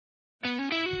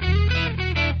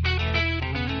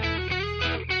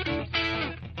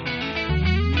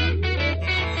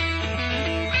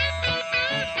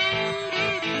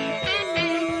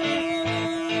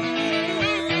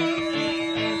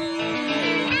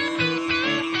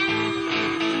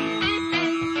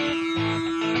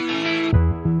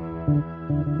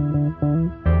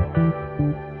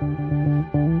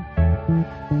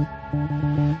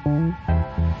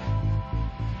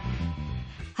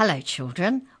Hello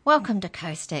children, welcome to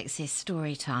Coast Access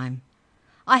Storytime.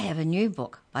 I have a new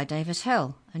book by David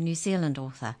Hill, a New Zealand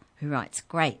author who writes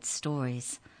great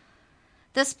stories.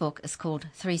 This book is called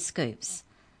 3 Scoops.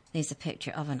 There's a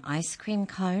picture of an ice cream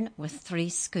cone with 3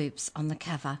 scoops on the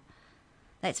cover.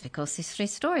 That's because there's 3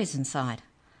 stories inside.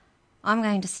 I'm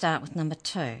going to start with number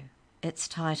 2. It's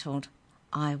titled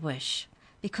I Wish,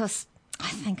 because I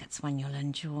think it's one you'll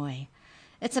enjoy.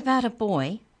 It's about a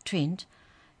boy, Trent,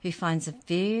 who finds a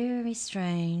very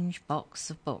strange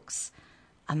box of books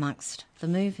amongst the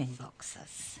moving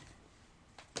boxes.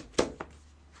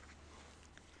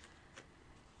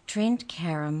 Trent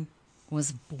Karam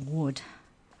was bored.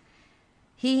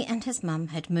 He and his mum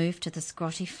had moved to this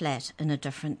grotty flat in a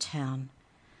different town.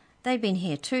 They'd been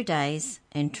here 2 days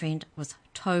and Trent was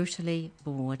totally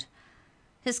bored.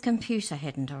 His computer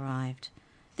hadn't arrived.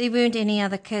 There weren't any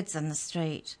other kids in the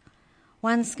street.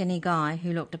 One skinny guy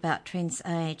who looked about Trent's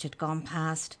age had gone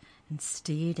past and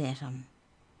stared at him.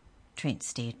 Trent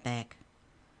stared back.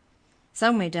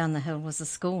 Somewhere down the hill was a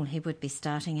school he would be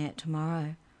starting at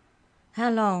tomorrow. How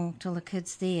long till the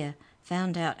kids there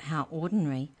found out how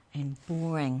ordinary and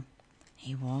boring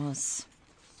he was?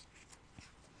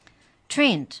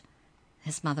 Trent,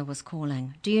 his mother was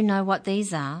calling, do you know what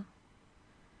these are?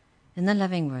 In the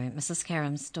living room, Mrs.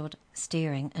 Karam stood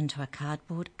staring into a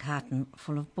cardboard carton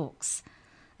full of books.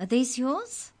 Are these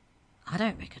yours? I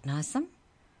don't recognise them.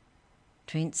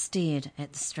 Trent stared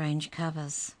at the strange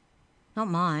covers. Not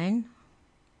mine.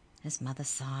 His mother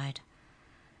sighed.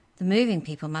 The moving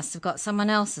people must have got someone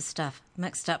else's stuff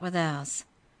mixed up with ours.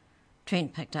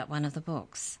 Trent picked up one of the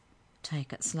books.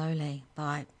 Take It Slowly,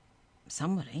 by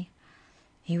somebody.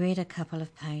 He read a couple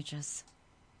of pages.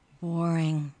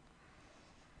 Boring.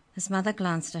 His mother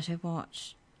glanced at her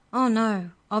watch. Oh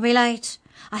no, I'll be late.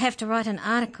 I have to write an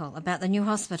article about the new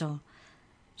hospital.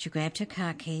 She grabbed her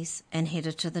car keys and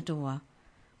headed to the door.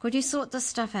 Could you sort this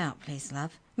stuff out, please,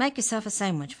 love? Make yourself a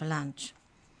sandwich for lunch.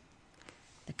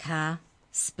 The car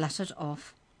spluttered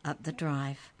off up the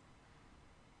drive.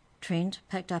 Trent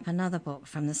picked up another book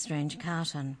from the strange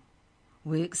carton.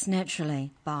 Works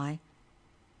Naturally, by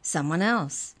someone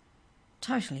else.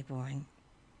 Totally boring.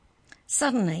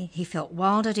 Suddenly he felt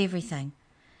wild at everything,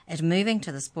 at moving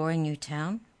to this boring new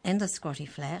town, and the squatty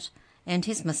flat, and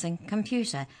his missing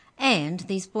computer, and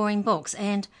these boring books,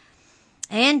 and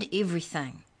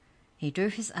everything. He drew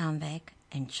his arm back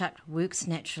and chucked Works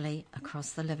Naturally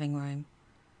across the living room.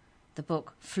 The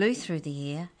book flew through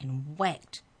the air and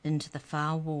whacked into the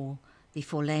far wall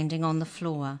before landing on the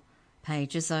floor,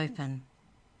 pages open.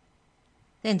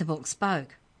 Then the book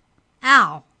spoke.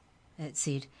 Ow, it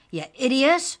said. You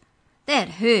idiot! That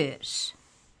hurt.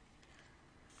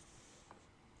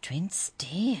 Trent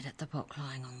stared at the book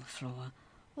lying on the floor.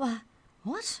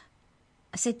 What?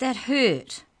 I said that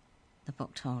hurt, the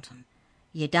book told him.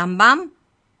 You dumb bum.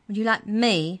 Would you like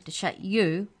me to shut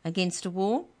you against a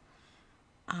wall?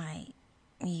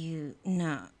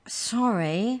 No,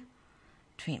 sorry,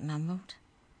 Trent mumbled.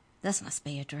 This must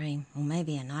be a dream, or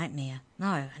maybe a nightmare.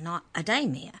 No, a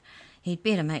daymare. He'd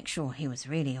better make sure he was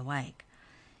really awake.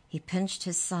 He pinched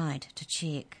his side to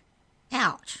check.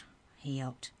 Ouch, he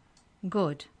yelped.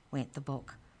 Good, went the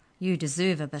book. You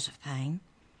deserve a bit of pain.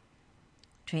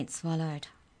 Trent swallowed.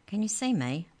 Can you see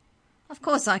me? Of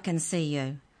course I can see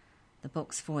you. The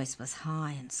book's voice was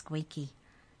high and squeaky.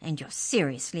 And you're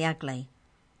seriously ugly.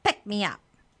 Pick me up.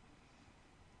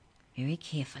 Very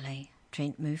carefully,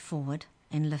 Trent moved forward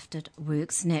and lifted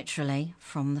Works Naturally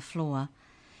from the floor.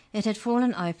 It had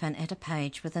fallen open at a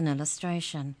page with an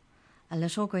illustration. A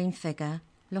little green figure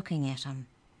looking at him.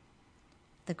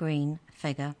 The green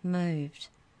figure moved.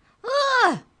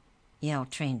 Ah!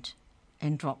 Yelled Trent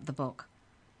and dropped the book.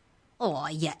 Oh,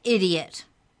 you idiot,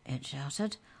 it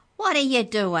shouted. What are you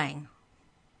doing?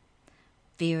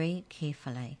 Very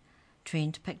carefully,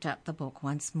 Trent picked up the book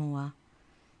once more.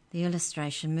 The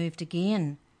illustration moved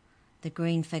again. The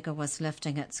green figure was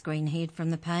lifting its green head from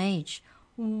the page.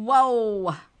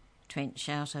 Whoa! Trent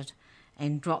shouted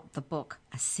and dropped the book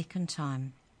a second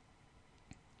time.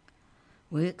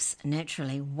 Works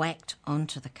Naturally whacked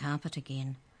onto the carpet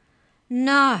again.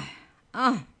 No!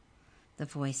 Oh! The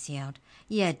voice yelled.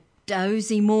 You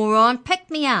dozy moron!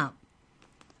 Pick me up!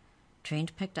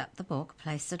 Trent picked up the book,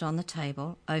 placed it on the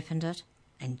table, opened it,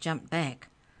 and jumped back.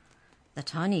 The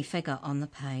tiny figure on the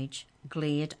page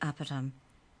glared up at him.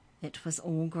 It was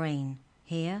all green.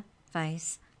 Hair,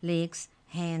 face, legs,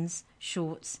 hands,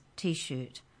 shorts,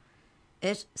 t-shirt.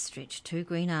 It stretched 2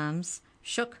 green arms,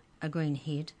 shook a green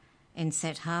head, and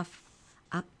sat half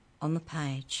up on the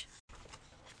page.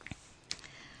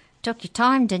 Took your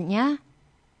time, didn't you?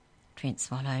 Trent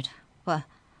swallowed.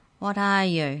 What are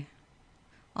you?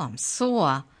 I'm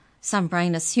sore. Some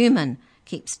brainless human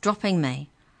keeps dropping me.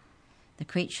 The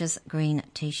creature's green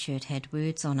T-shirt had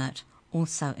words on it,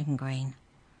 also in green.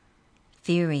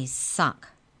 Fairies suck,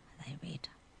 they read.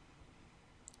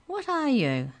 What are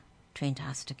you? Trent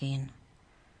asked again.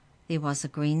 There was a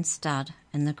green stud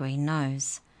in the green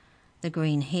nose. The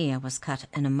green hair was cut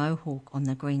in a mohawk on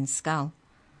the green skull.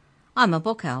 I'm a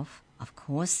book elf, of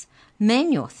course.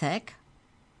 Man, you're thick.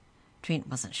 Trent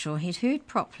wasn't sure he'd heard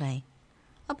properly.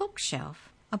 A bookshelf,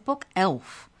 a book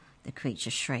elf, the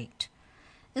creature shrieked.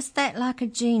 Is that like a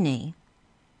genie?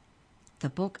 The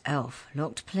book elf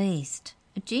looked pleased.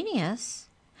 A genius?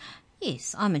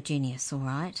 Yes, I'm a genius, all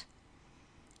right.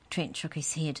 Trent shook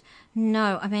his head.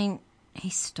 No, I mean... He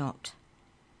stopped.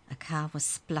 A car was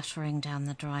spluttering down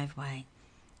the driveway.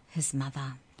 His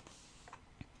mother.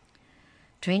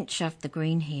 Trent shoved the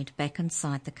green head back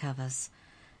inside the covers.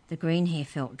 The green hair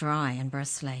felt dry and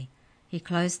bristly. He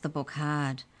closed the book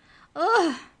hard.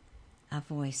 Ugh! A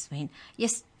voice went,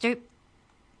 Yes, stoop.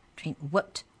 Trent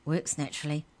whipped Works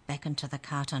Naturally back into the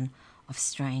carton of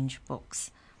strange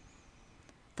books.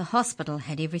 The hospital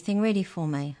had everything ready for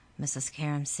me, Mrs.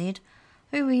 Karam said.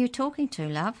 Who were you talking to,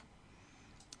 love?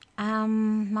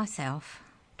 Myself,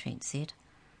 Trent said.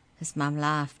 His mum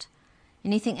laughed.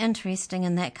 Anything interesting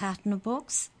in that carton of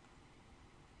books?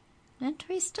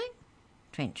 Interesting?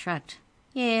 Trent shrugged.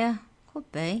 Yeah,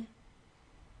 could be.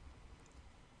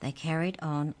 They carried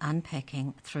on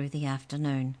unpacking through the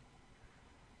afternoon.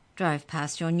 Drove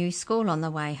past your new school on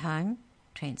the way home,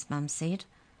 Trent's mum said.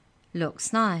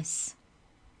 Looks nice.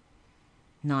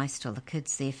 Nice till the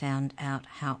kids there found out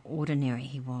how ordinary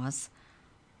he was.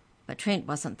 But Trent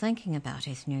wasn't thinking about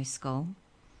his new school.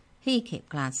 He kept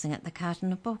glancing at the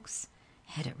carton of books.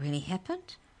 Had it really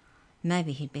happened?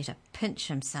 Maybe he'd better pinch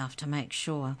himself to make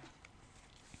sure.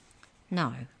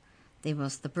 No, there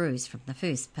was the bruise from the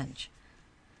first pinch.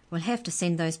 We'll have to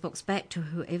send those books back to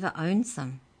whoever owns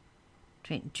them.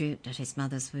 Trent jerked at his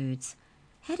mother's words.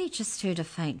 Had he just heard a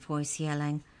faint voice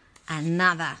yelling,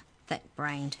 Another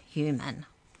thick-brained human?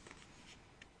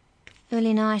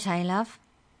 Early night, eh, love?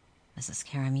 Mrs.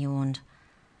 Karam yawned.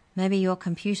 Maybe your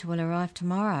computer will arrive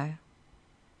tomorrow.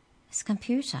 His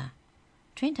computer?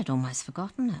 Trent had almost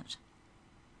forgotten it.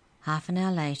 Half an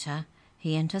hour later,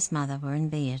 he and his mother were in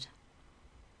bed.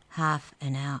 Half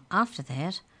an hour after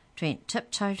that, Trent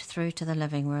tiptoed through to the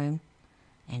living room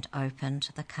and opened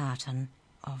the carton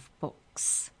of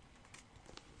books.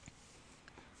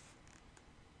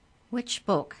 Which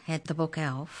book had the book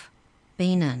elf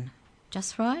been in?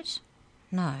 Just right?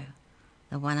 No,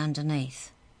 the one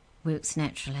underneath. Works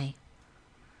Naturally.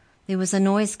 There was a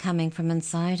noise coming from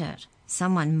inside it,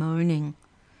 someone moaning.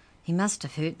 He must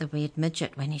have hurt the weird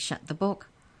midget when he shut the book.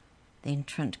 Then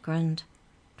Trent grinned.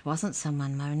 It wasn't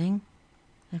someone moaning.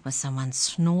 It was someone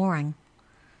snoring.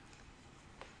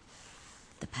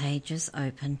 The pages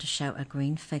opened to show a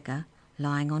green figure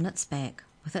lying on its back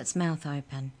with its mouth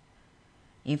open.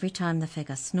 Every time the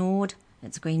figure snored,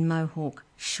 its green mohawk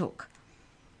shook.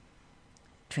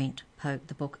 Trent poked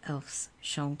the book elf's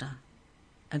shoulder.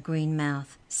 A green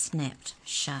mouth snapped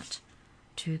shut.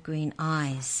 2 green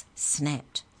eyes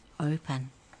snapped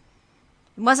open.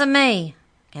 It wasn't me,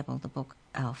 gabbled the book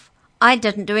elf. I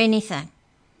didn't do anything.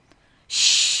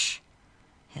 Shh,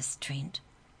 hissed Trent.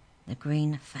 The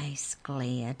green face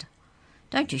glared.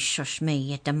 Don't you shush me,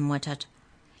 you dim-witted.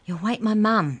 You'll wake my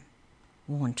mum,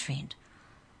 warned Trent.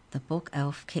 The book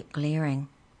elf kept glaring,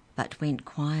 but went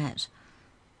quiet.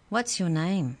 What's your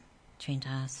name? Trent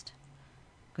asked.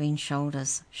 Green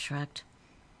Shoulders shrugged.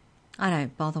 I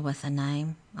don't bother with a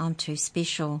name. I'm too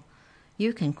special.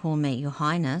 You can call me Your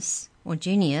Highness or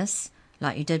Genius,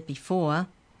 like you did before.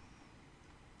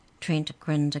 Trent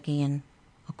grinned again.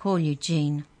 I'll call you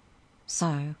Jean.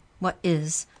 So, what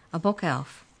is a book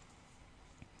elf?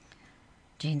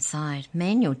 Jean sighed.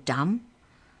 Man, you're dumb.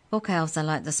 Book elves are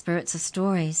like the spirits of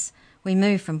stories. We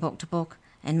move from book to book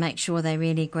and make sure they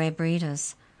really grab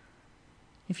readers.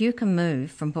 If you can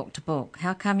move from book to book,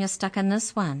 how come you're stuck in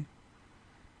this one?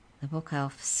 The book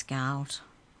elf scowled.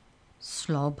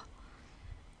 Slob.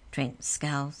 Trent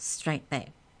scowled straight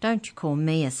back. Don't you call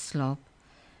me a slob.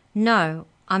 No,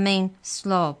 I mean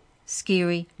slob,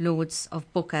 scary lords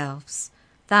of book elves.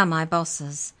 They're my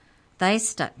bosses. They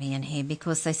stuck me in here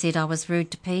because they said I was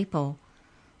rude to people.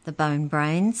 The bone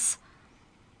brains.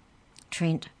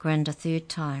 Trent grinned a third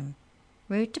time.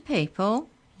 Rude to people?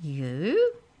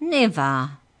 You?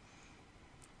 Never.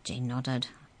 Jean nodded.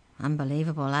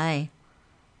 Unbelievable, eh?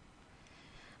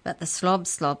 But the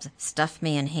slobs stuff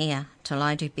me in here till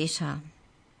I do better.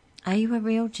 Are you a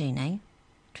real genie?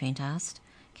 Trent asked.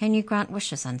 Can you grant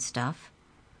wishes and stuff?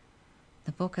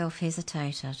 The book elf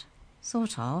hesitated.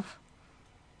 Sort of.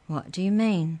 What do you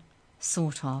mean,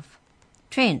 sort of?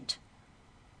 Trent.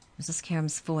 Mrs.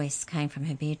 Karam's voice came from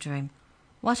her bedroom.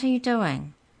 What are you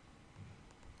doing?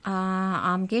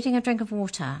 I'm getting a drink of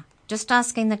water. Just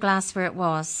asking the glass where it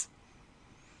was.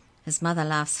 His mother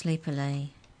laughed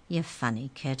sleepily. You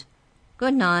funny kid.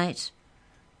 Good night.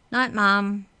 Night,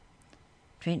 Mum.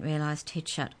 Trent realised he'd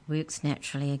shut Works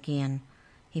Naturally again.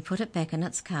 He put it back in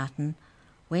its carton,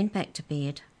 went back to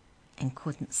bed, and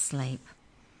couldn't sleep.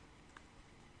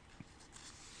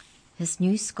 His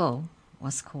new school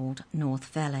was called North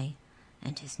Valley,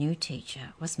 and his new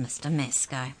teacher was Mr.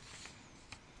 Masco.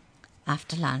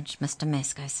 After lunch, Mr.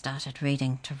 Masco started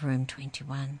reading to room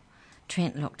 21.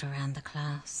 Trent looked around the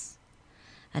class.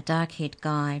 A dark-haired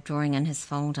guy drawing in his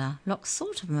folder looked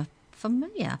sort of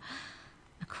familiar.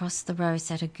 Across the row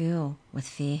sat a girl with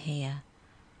fair hair.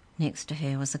 Next to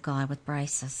her was a guy with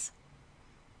braces.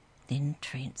 Then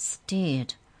Trent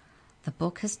stared. The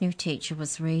book his new teacher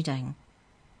was reading.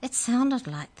 It sounded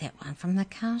like that one from the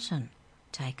carton.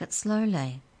 Take it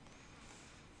slowly.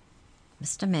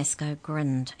 Mr. Masco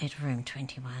grinned at room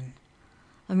 21.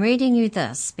 I'm reading you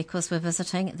this because we're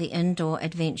visiting the Indoor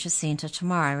Adventure Centre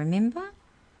tomorrow, remember?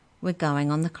 We're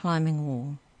going on the climbing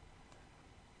wall.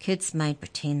 Kids made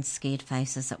pretend scared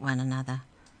faces at one another.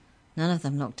 None of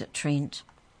them looked at Trent.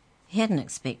 He hadn't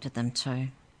expected them to.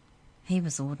 He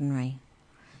was ordinary.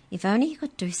 If only he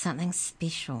could do something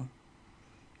special.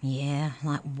 Yeah,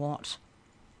 like what?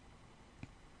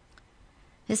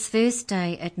 His first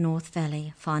day at North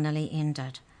Valley finally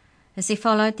ended. As he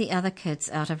followed the other kids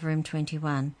out of room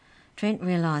 21, Trent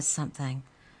realised something.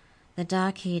 The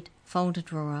dark-haired folder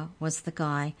drawer was the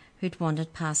guy who'd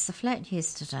wandered past the flat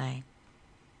yesterday.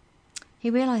 He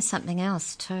realised something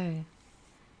else too.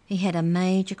 He had a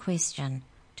major question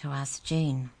to ask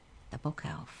Jean, the book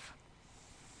elf.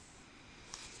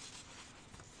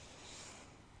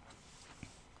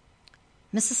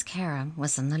 Mrs. Karam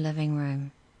was in the living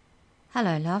room.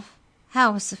 Hello, love.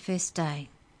 How was the first day?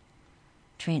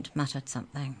 Trent muttered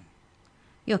something.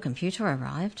 Your computer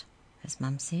arrived, his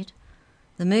mum said.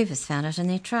 The movers found it in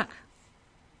their truck.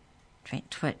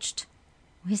 Trent twitched.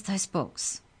 Where's those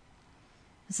books?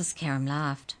 Mrs. Karam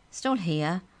laughed. Still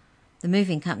here. The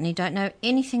moving company don't know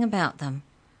anything about them.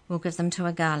 We'll give them to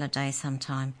a gala day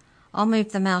sometime. I'll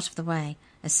move them out of the way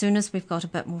as soon as we've got a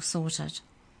bit more sorted.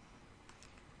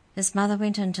 His mother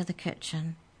went into the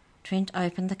kitchen. Trent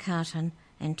opened the carton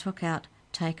and took out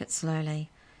Take It Slowly.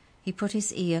 He put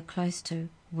his ear close to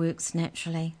Works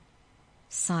Naturally.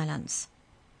 Silence.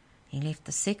 He left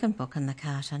the second book in the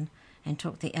carton and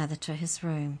took the other to his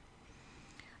room.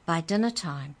 By dinner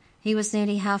time, he was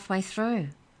nearly halfway through.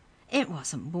 It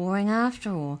wasn't boring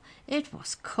after all. It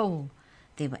was cool.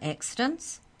 There were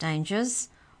accidents, dangers,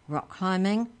 rock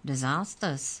climbing,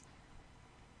 disasters.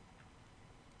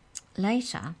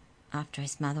 Later, after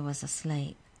his mother was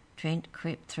asleep, Trent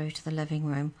crept through to the living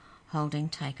room, holding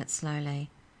Take It Slowly.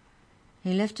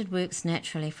 He lifted Works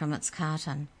Naturally from its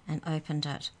carton and opened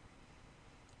it.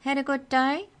 Had a good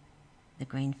day? The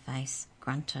green face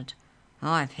grunted.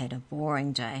 I've had a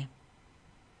boring day.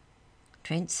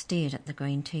 Trent stared at the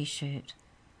green T-shirt.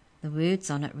 The words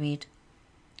on it read,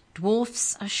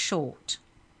 Dwarfs are short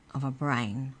of a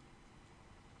brain.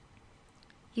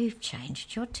 You've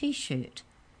changed your T-shirt,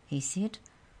 he said.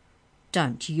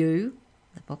 Don't you?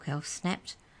 The book elf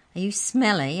snapped. Are you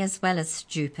smelly as well as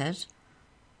stupid?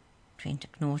 Trent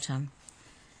ignored him.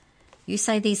 You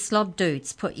say these slob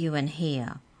dudes put you in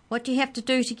here. What do you have to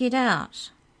do to get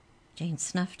out? Jean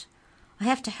sniffed. I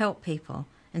have to help people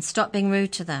and stop being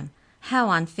rude to them. How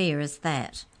unfair is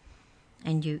that?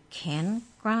 And you can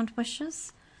grant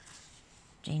wishes?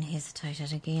 Jean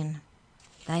hesitated again.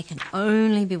 They can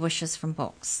only be wishes from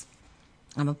books.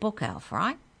 I'm a book elf,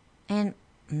 right? And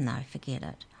no, forget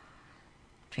it.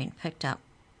 Trent picked up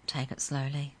Take It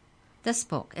Slowly. This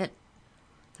book,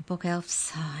 The book elf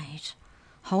sighed.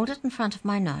 Hold it in front of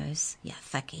my nose, you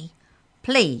thickie.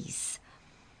 Please.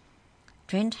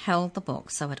 Trent held the book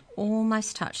so it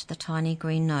almost touched the tiny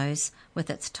green nose with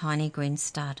its tiny green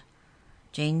stud.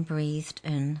 Jean breathed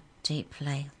in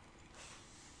deeply.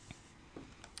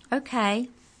 Okay,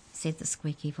 said the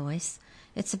squeaky voice.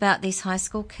 It's about these high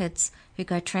school kids who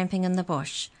go tramping in the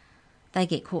bush. They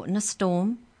get caught in a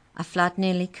storm, a flood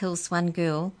nearly kills one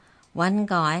girl, one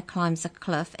guy climbs a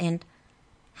cliff and...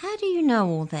 How do you know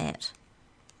all that?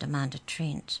 Demanded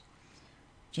Trent.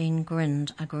 Jean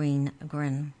grinned a green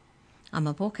grin. I'm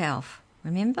a book elf,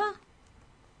 remember?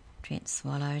 Trent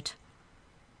swallowed.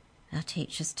 Our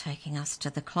teacher's taking us to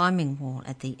the climbing wall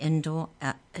at the Indoor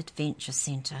Adventure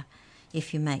Centre.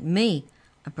 If you make me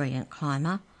a brilliant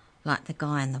climber, like the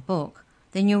guy in the book,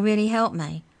 then you'll really help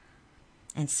me.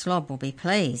 and Slob will be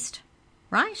pleased.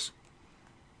 Right?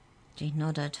 Jean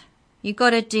nodded. You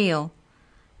got a deal.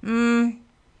 It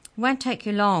won't take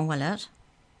you long, will it?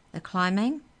 The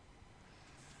climbing?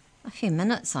 A few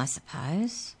minutes, I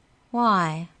suppose.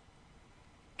 Why?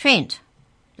 Trent.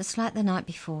 Just like the night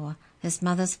before, his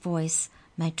mother's voice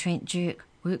made Trent jerk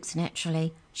works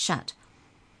naturally shut.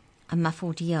 A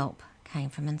muffled yelp came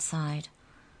from inside.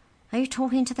 Are you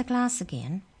talking to the glass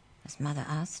again? His mother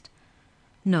asked.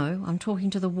 No, I'm talking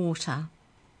to the water.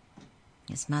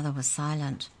 His mother was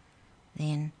silent.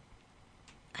 Then,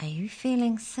 are you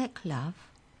feeling sick, love?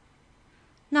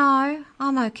 No,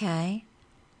 I'm okay.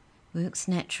 Works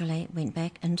naturally went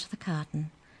back into the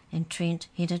carton, and Trent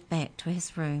headed back to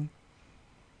his room.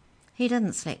 He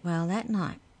didn't sleep well that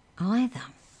night either.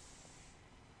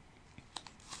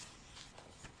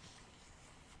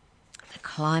 The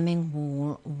climbing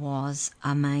wall was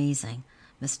amazing,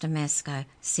 Mr. Masco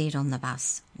said on the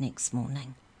bus next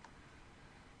morning.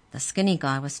 The skinny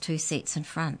guy was 2 seats in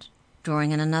front,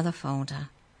 drawing in another folder.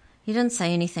 He didn't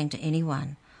say anything to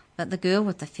anyone, but the girl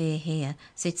with the fair hair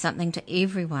said something to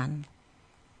everyone.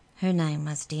 Her name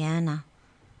was Deanna.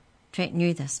 Trent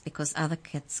knew this because other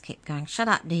kids kept going, "Shut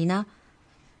up, Dina."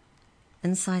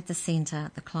 Inside the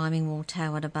centre, the climbing wall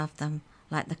towered above them,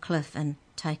 like the cliff in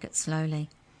Take It Slowly.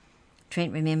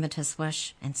 Trent remembered his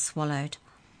wish and swallowed.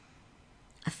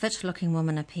 A fit-looking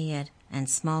woman appeared and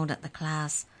smiled at the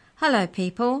class. "Hello,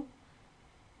 people."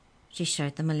 She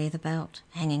showed them a leather belt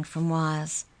hanging from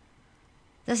wires.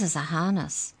 "This is a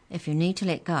harness. If you need to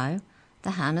let go,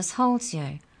 the harness holds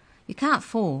you. You can't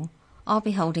fall. I'll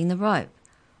be holding the rope.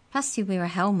 Plus you wear a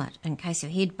helmet in case you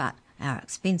headbutt our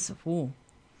expensive wall."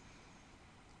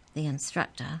 The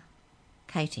instructor,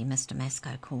 Katie, Mr.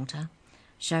 Masco called her,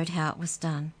 showed how it was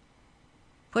done.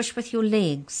 "Push with your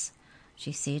legs,"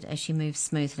 she said as she moved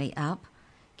smoothly up.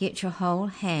 "Get your whole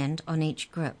hand on each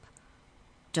grip.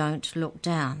 Don't look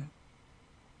down."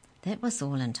 That was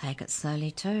all in Take It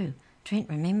Slowly too, Trent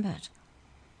remembered.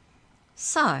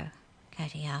 "So,"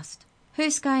 Katie asked,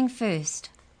 "who's going first?"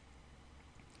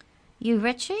 "You,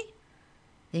 Richie?"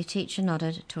 Their teacher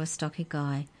nodded to a stocky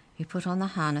guy who put on the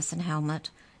harness and helmet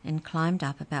and climbed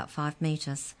up about 5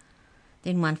 metres.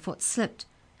 Then one foot slipped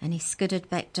and he skidded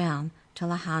back down till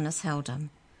the harness held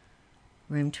him.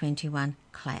 Room 21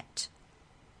 clapped.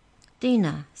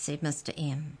 "Dina," said Mr.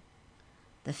 M.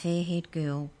 The fair-haired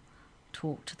girl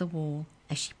talked to the wall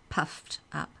as she puffed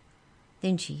up.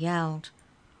 Then she yelled,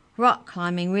 "Rock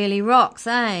climbing really rocks,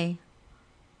 eh?"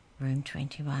 Room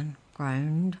 21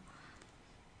 groaned.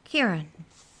 "Kieran."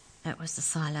 It was the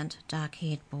silent,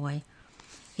 dark-haired boy.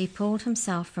 He pulled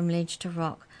himself from ledge to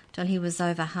rock till he was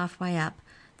over halfway up,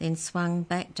 then swung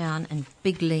back down in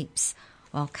big leaps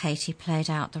while Katie played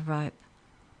out the rope.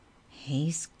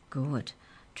 He's good,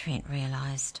 Trent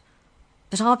realised.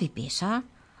 But I'll be better.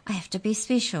 I have to be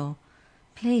special.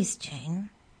 Please, Jean.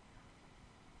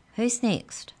 Who's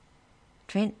next?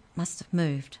 Trent must have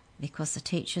moved because the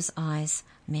teacher's eyes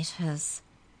met his.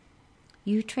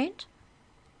 You, Trent?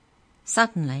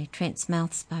 Suddenly, Trent's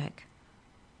mouth spoke.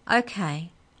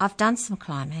 Okay, I've done some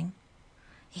climbing.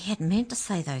 He hadn't meant to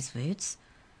say those words.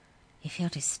 He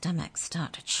felt his stomach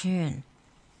start to churn.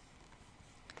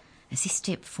 As he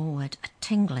stepped forward, a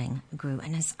tingling grew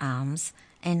in his arms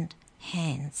and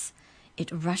hands.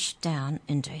 It rushed down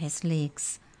into his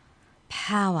legs.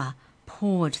 Power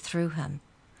poured through him.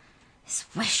 His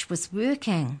wish was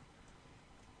working.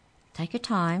 Take your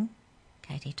time,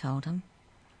 Katie told him.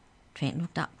 Trent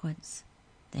looked upwards.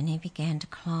 Then he began to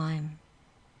climb.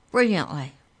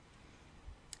 Brilliantly.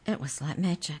 It was like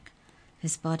magic.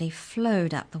 His body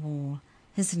flowed up the wall.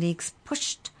 His legs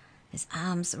pushed. His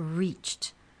arms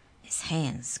reached. His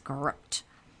hands gripped.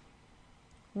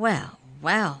 Well,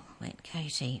 well, went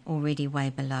Katie, already way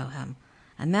below him.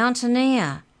 A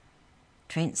mountaineer.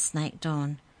 Trent snaked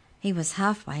on. He was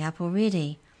halfway up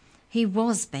already. He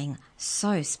was being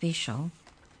so special.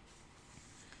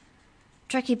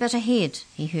 Tricky bit ahead,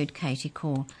 he heard Katie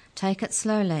call. Take it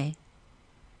slowly.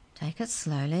 Take it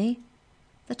slowly?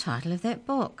 The title of that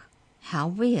book. How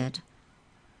weird.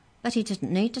 But he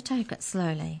didn't need to take it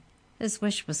slowly. His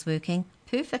wish was working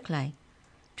perfectly.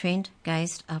 Trent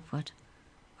gazed upward.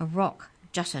 A rock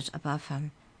jutted above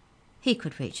him. He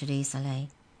could reach it easily.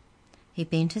 He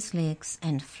bent his legs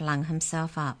and flung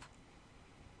himself up.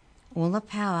 All the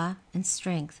power and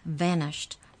strength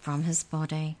vanished from his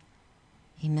body.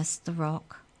 He missed the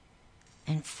rock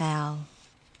and fell.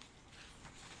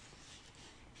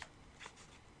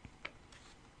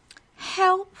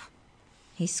 Help!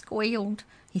 He squealed.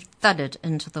 He thudded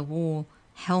into the wall,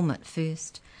 helmet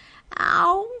first.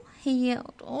 Ow! He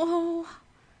yelled. Oh!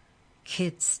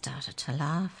 Kids started to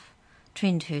laugh.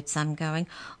 Trent heard some going,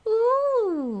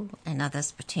 "Ooh," and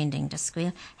others pretending to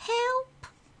squeal, "Help!"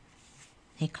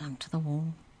 He clung to the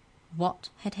wall. What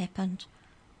had happened?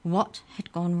 What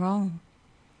had gone wrong?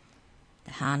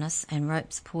 The harness and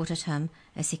rope supported him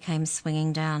as he came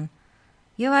swinging down.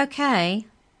 "You okay?"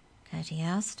 Katie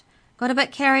asked. "Got a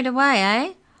bit carried away,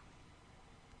 eh?"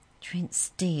 Trent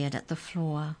stared at the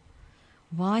floor.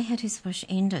 Why had his wish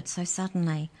ended so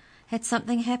suddenly? Had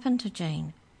something happened to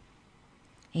Jean?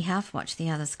 He half watched the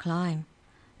others climb.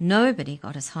 Nobody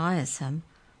got as high as him.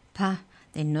 Pah,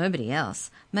 then nobody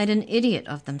else made an idiot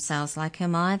of themselves like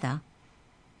him either.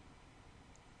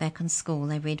 Back in school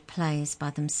they read plays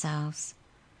by themselves.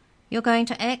 "You're going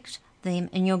to act them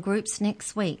in your groups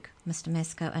next week," Mr.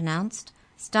 Masco announced.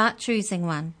 "Start choosing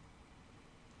one."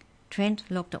 Trent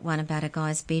looked at one about a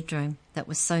guy's bedroom that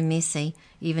was so messy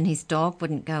even his dog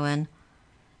wouldn't go in.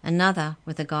 Another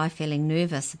with a guy feeling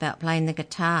nervous about playing the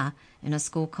guitar in a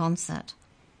school concert.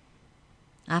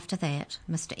 After that,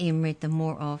 Mr. M read them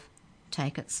more of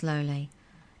 "Take It Slowly.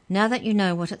 Now that you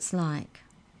know what it's like."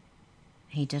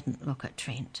 He didn't look at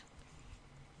Trent.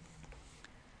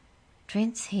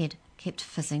 Trent's head kept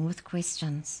fizzing with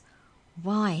questions.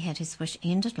 Why had his wish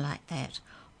ended like that?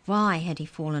 Why had he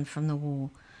fallen from the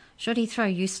wall? Should he throw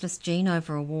useless Jean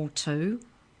over a wall too?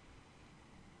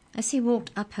 As he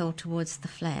walked uphill towards the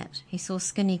flat, he saw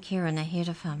skinny Kieran ahead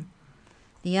of him.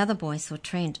 The other boy saw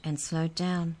Trent and slowed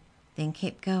down, then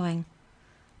kept going.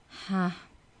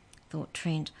 Thought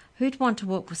Trent, who'd want to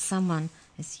walk with someone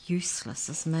as useless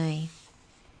as me?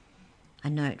 A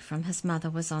note from his mother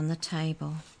was on the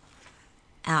table.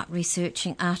 "Out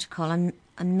researching article on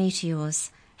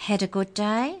meteors. Had a good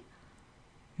day?"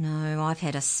 "No, I've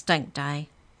had a stink day,"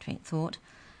 Trent thought,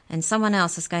 "and someone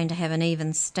else is going to have an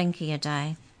even stinkier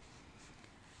day."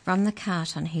 From the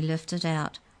carton he lifted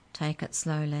out "Take It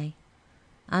Slowly."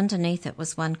 Underneath it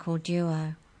was one called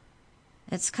Duo.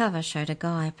 Its cover showed a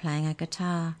guy playing a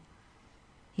guitar.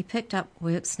 He picked up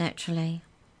Works Naturally.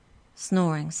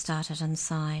 Snoring started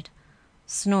inside,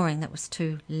 snoring that was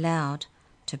too loud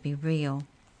to be real.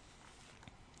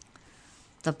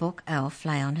 The book elf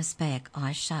lay on his back,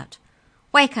 eyes shut.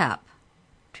 "Wake up!"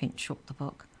 Trent shook the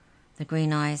book. The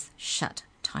green eyes shut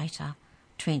tighter.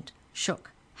 Trent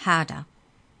shook harder.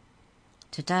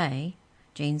 Today,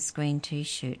 Jean's green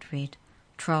T-shirt read,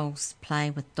 "Trolls play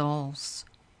with dolls."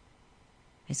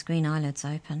 His green eyelids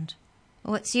opened.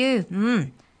 "Oh, it's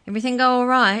you. Everything go all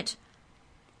right?"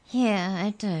 "Yeah,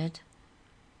 it did."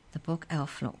 The book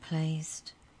elf looked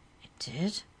pleased. "It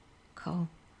did? Cool.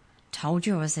 Told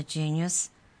you I was a genius.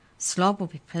 Slob will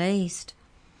be pleased.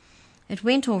 It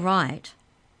went all right,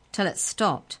 till it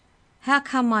stopped. How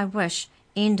come my wish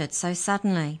ended so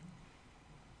suddenly?"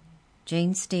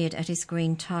 Jean stared at his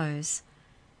green toes.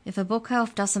 "If a book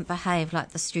elf doesn't behave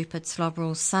like the stupid slob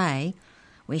rules say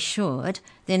we should,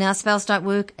 then our spells don't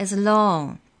work as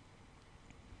long."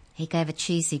 He gave a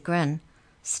cheesy grin.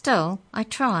 "Still, I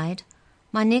tried.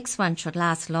 My next one should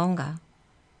last longer."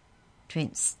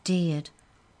 Trent stared.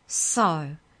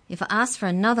 "So, if I ask for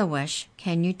another wish,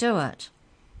 can you do it?"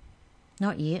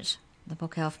 "Not yet," the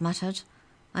book elf muttered.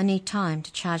 "I need time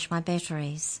to charge my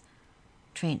batteries."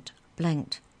 Trent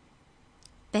blinked.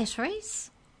 "Batteries?"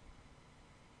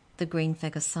 The green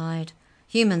figure sighed.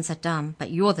 "Humans are dumb,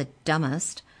 but you're the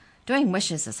dumbest. Doing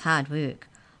wishes is hard work.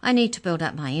 I need to build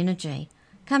up my energy.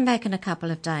 Come back in a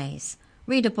couple of days.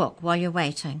 Read a book while you're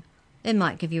waiting. It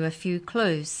might give you a few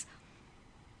clues."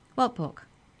 "What book?"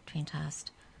 Trent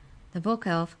asked. The book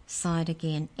elf sighed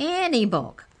again. "Any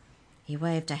book." He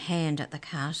waved a hand at the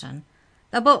carton.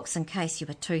 "The books in case you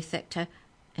were too thick to...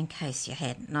 in case you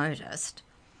hadn't noticed."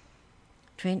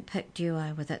 Trent picked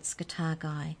Duo with its guitar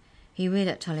guy. He read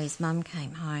it till his mum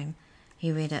came home.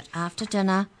 He read it after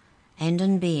dinner and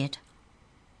in bed.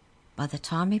 By the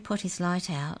time he put his light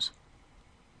out,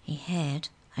 he had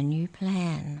a new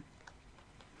plan.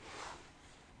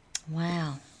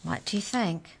 Wow, what do you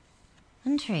think?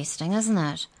 Interesting, isn't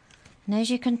it? And as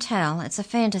you can tell, it's a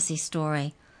fantasy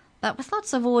story, but with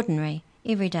lots of ordinary,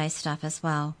 everyday stuff as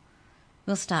well.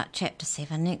 We'll start Chapter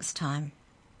 7 next time.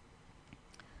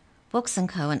 Books &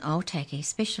 Co and Aotaki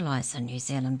specialise in New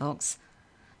Zealand books,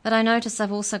 but I notice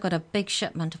they've also got a big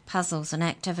shipment of puzzles and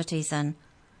activities in.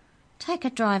 Take a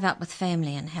drive up with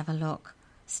family and have a look.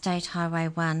 State Highway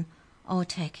 1,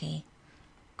 Aotaki.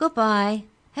 Goodbye.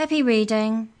 Happy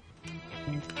reading.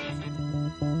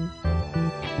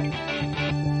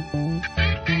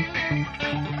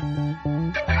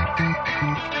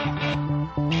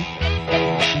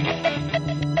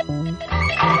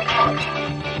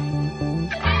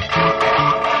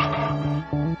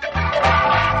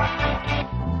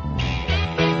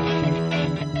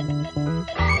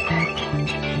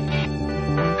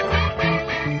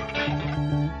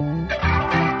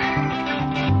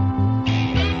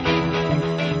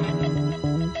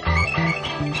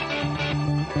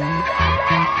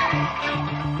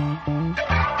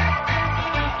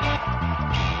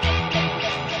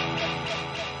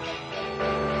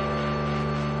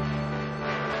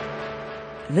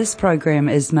 This program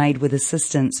is made with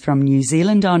assistance from New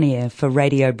Zealand On Air for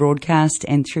radio broadcast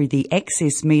and through the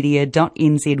accessmedia.nz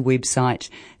website.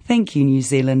 Thank you, New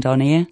Zealand On Air.